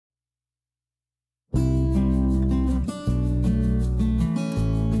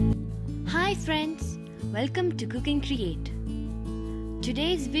friends, welcome to Cook and Create.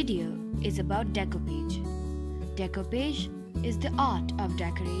 Today's video is about decoupage. Decoupage is the art of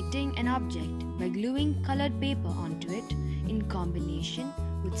decorating an object by gluing colored paper onto it in combination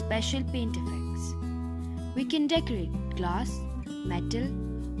with special paint effects. We can decorate glass, metal,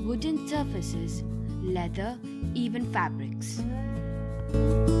 wooden surfaces, leather, even fabrics.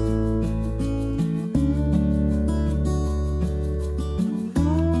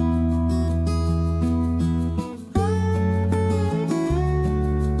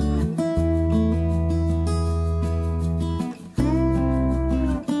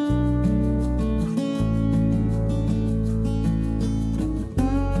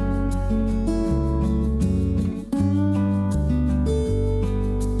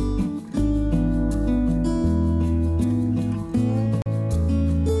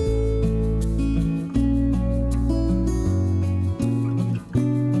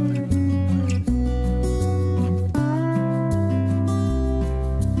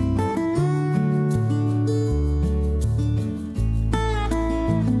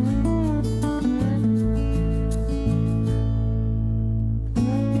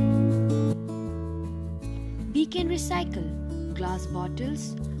 We can recycle glass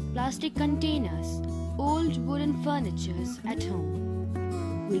bottles, plastic containers, old wooden furnitures at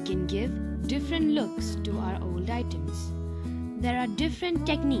home. We can give different looks to our old items. There are different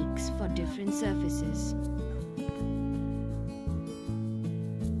techniques for different surfaces.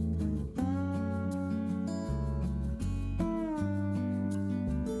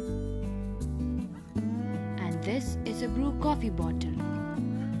 And this is a brew coffee bottle.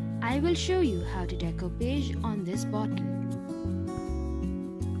 I will show you how to decoupage on this bottle.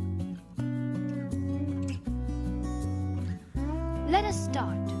 Let us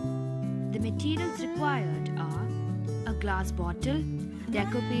start. The materials required are a glass bottle,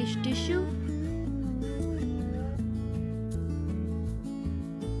 decoupage tissue,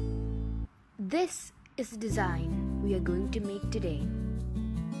 this is the design we are going to make today.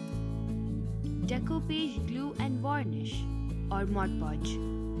 Decoupage glue and varnish or Mod Podge.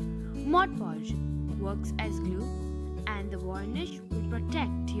 Mod Podge works as glue and the varnish will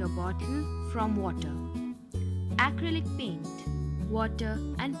protect your bottle from water. Acrylic paint, water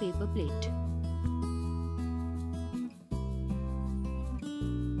and paper plate.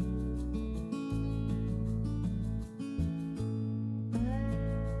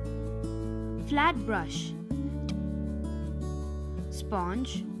 Flat brush.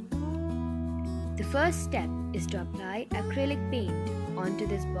 Sponge. The first step is to apply acrylic paint onto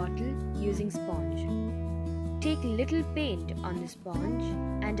this bottle using sponge. Take little paint on the sponge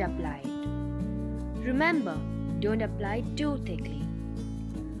and apply it. Remember, don't apply too thickly.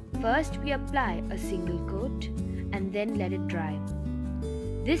 First we apply a single coat and then let it dry.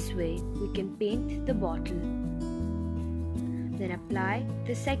 This way we can paint the bottle. Then apply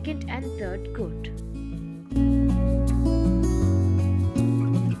the second and third coat.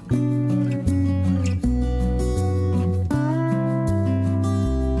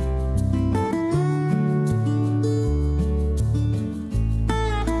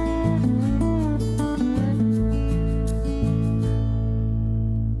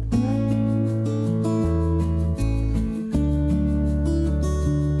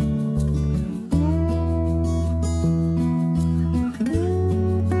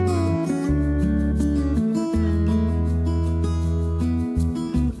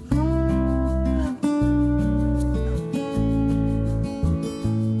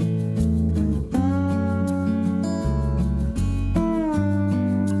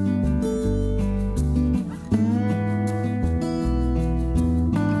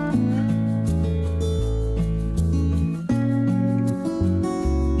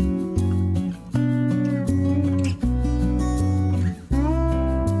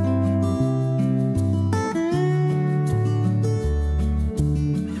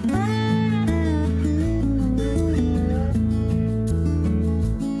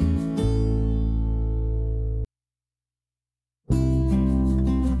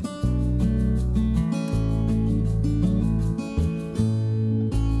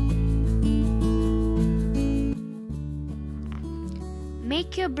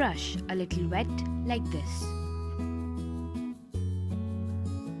 Make your brush a little wet like this.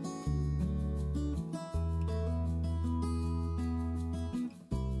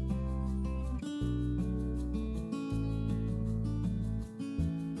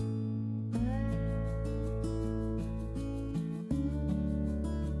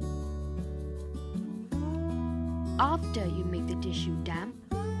 After you make the tissue damp,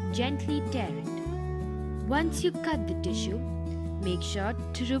 gently tear it. Once you cut the tissue, make sure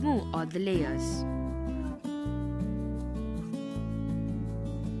to remove all the layers.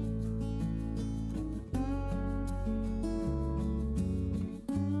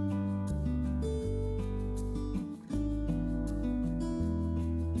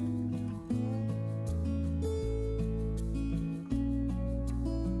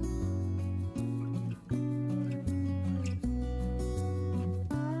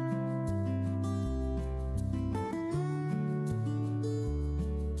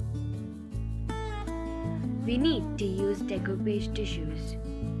 We need to use decoupage tissues.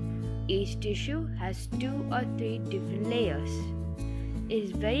 Each tissue has 2 or 3 different layers. It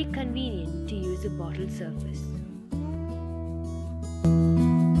is very convenient to use a bottle surface.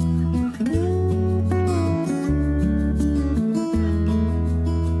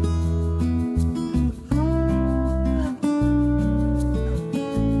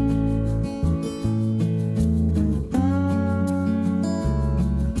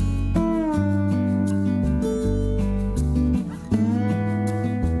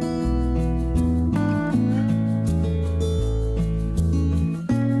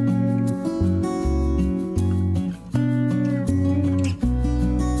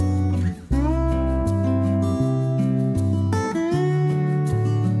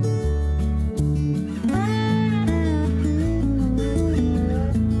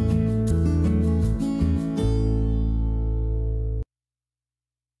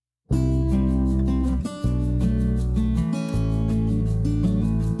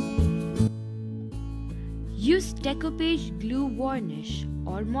 Use decoupage glue varnish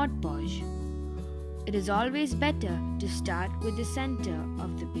or Mod Podge. It is always better to start with the center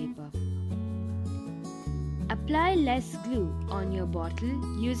of the paper. Apply less glue on your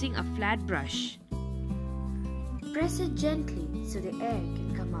bottle using a flat brush. Press it gently so the air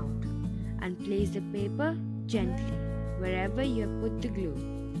can come out and place the paper gently wherever you have put the glue.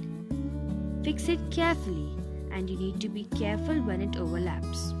 Fix it carefully and you need to be careful when it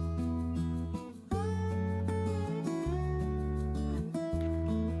overlaps.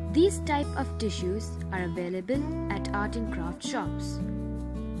 These type of tissues are available at art and craft shops.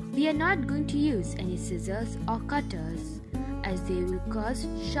 We are not going to use any scissors or cutters as they will cause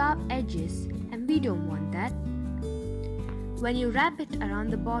sharp edges and we don't want that. When you wrap it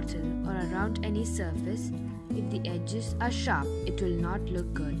around the bottle or around any surface, if the edges are sharp, it will not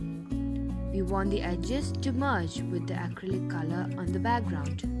look good. We want the edges to merge with the acrylic color on the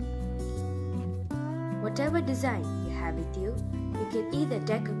background. Whatever design you have with you, you can either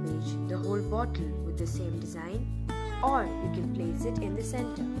decoupage the whole bottle with the same design or you can place it in the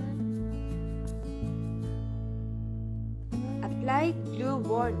center. Apply glue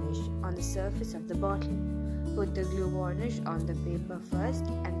varnish on the surface of the bottle. Put the glue varnish on the paper first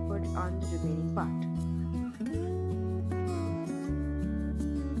and put on the remaining part.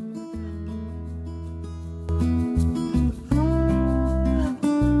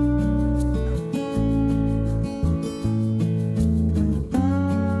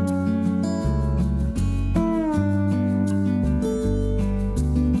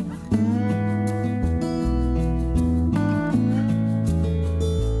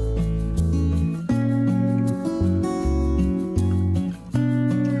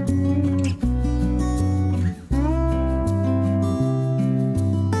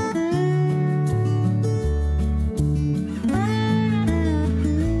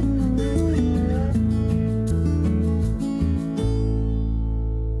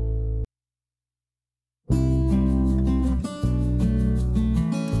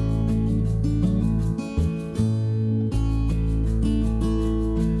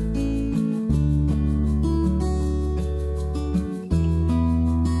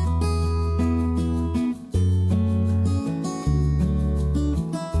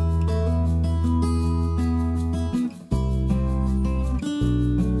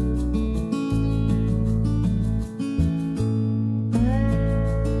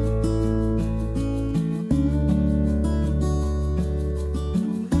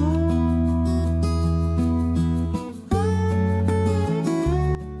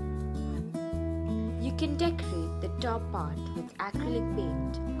 Top part with acrylic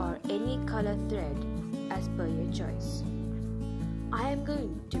paint or any color thread as per your choice. I am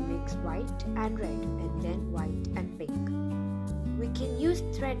going to mix white and red and then white and pink. We can use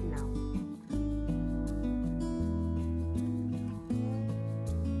thread now.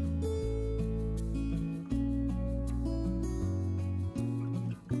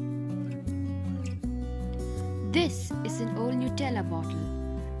 This is an old Nutella bottle.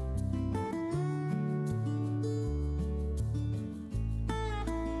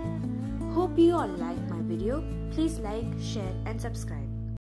 Hope you all like my video, please like, share and subscribe.